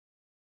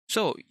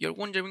So, you're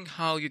wondering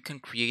how you can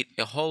create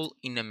a hole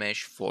in a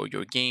mesh for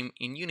your game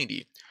in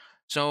Unity.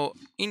 So,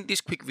 in this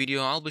quick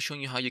video, I'll be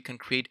showing you how you can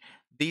create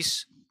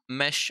this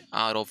mesh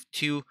out of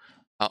two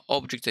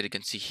objects that you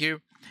can see here.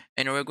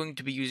 And we're going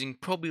to be using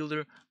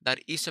ProBuilder that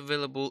is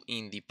available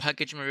in the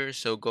package manager.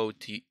 So, go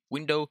to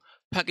Window,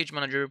 Package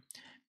Manager,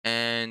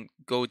 and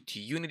go to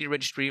Unity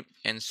Registry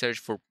and search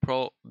for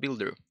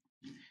ProBuilder.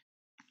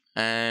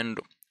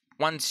 And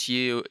once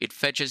it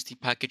fetches the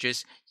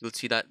packages, you'll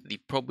see that the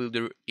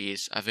ProBuilder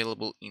is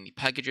available in the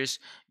packages.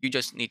 You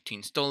just need to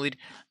install it,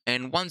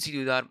 and once you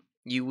do that,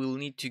 you will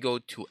need to go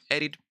to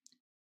Edit,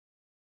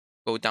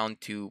 go down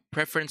to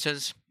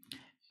Preferences,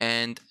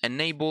 and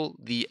enable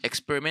the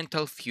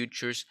experimental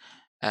features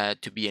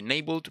to be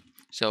enabled.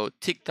 So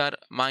tick that.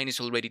 Mine is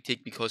already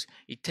ticked because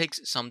it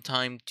takes some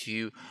time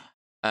to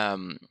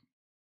um,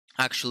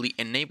 actually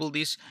enable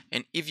this.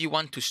 And if you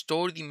want to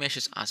store the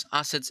meshes as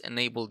assets,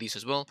 enable this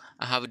as well.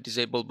 I have it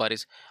disabled, but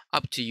it's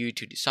up to you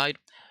to decide.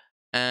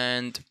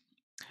 And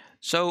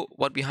so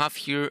what we have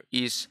here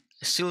is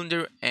a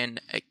cylinder and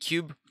a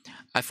cube.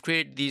 I've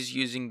created these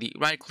using the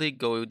right click,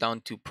 go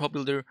down to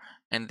ProBuilder,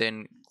 and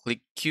then click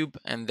cube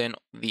and then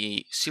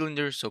the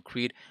cylinder. So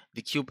create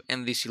the cube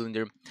and the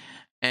cylinder,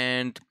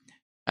 and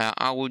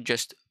I will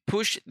just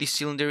push the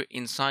cylinder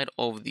inside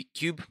of the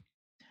cube,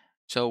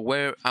 so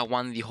where I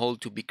want the hole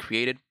to be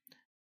created,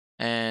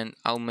 and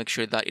I'll make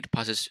sure that it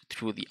passes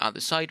through the other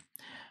side.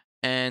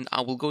 And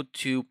I will go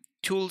to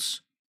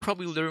Tools,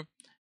 ProBuilder,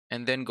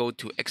 and then go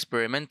to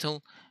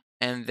Experimental,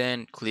 and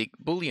then click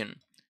Boolean.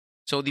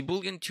 So the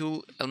Boolean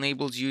tool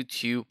enables you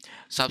to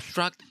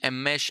subtract a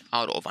mesh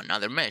out of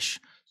another mesh.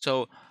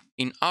 So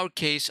in our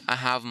case, I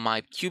have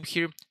my cube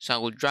here, so I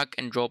will drag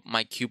and drop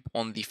my cube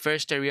on the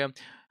first area,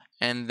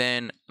 and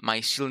then my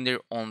cylinder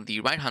on the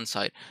right hand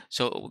side.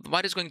 So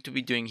what it's going to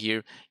be doing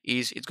here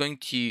is it's going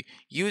to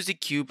use the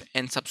cube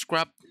and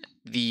subtract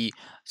the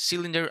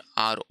cylinder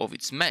out of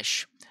its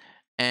mesh,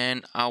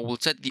 and I will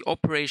set the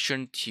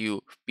operation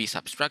to be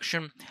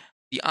subtraction.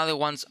 The other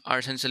ones are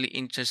essentially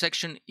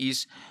intersection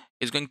is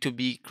going to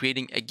be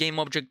creating a game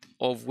object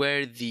of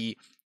where the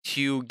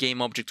two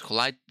game objects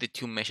collide, the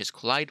two meshes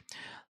collide.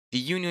 The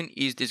union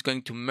is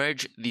going to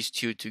merge these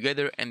two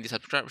together, and the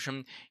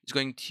subtraction is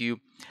going to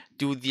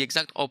do the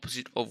exact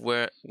opposite of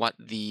what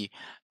the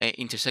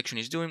intersection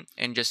is doing,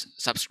 and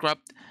just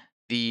subtract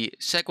the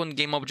second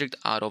game object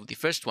out of the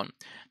first one.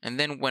 And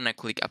then when I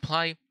click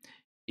apply,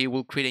 it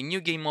will create a new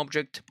game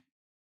object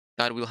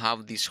that will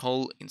have this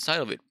hole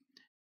inside of it.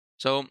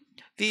 So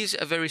this is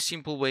a very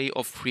simple way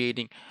of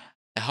creating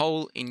a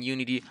hole in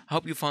Unity. I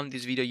hope you found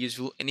this video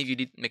useful, and if you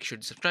did, make sure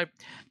to subscribe.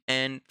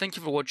 And thank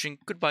you for watching.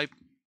 Goodbye.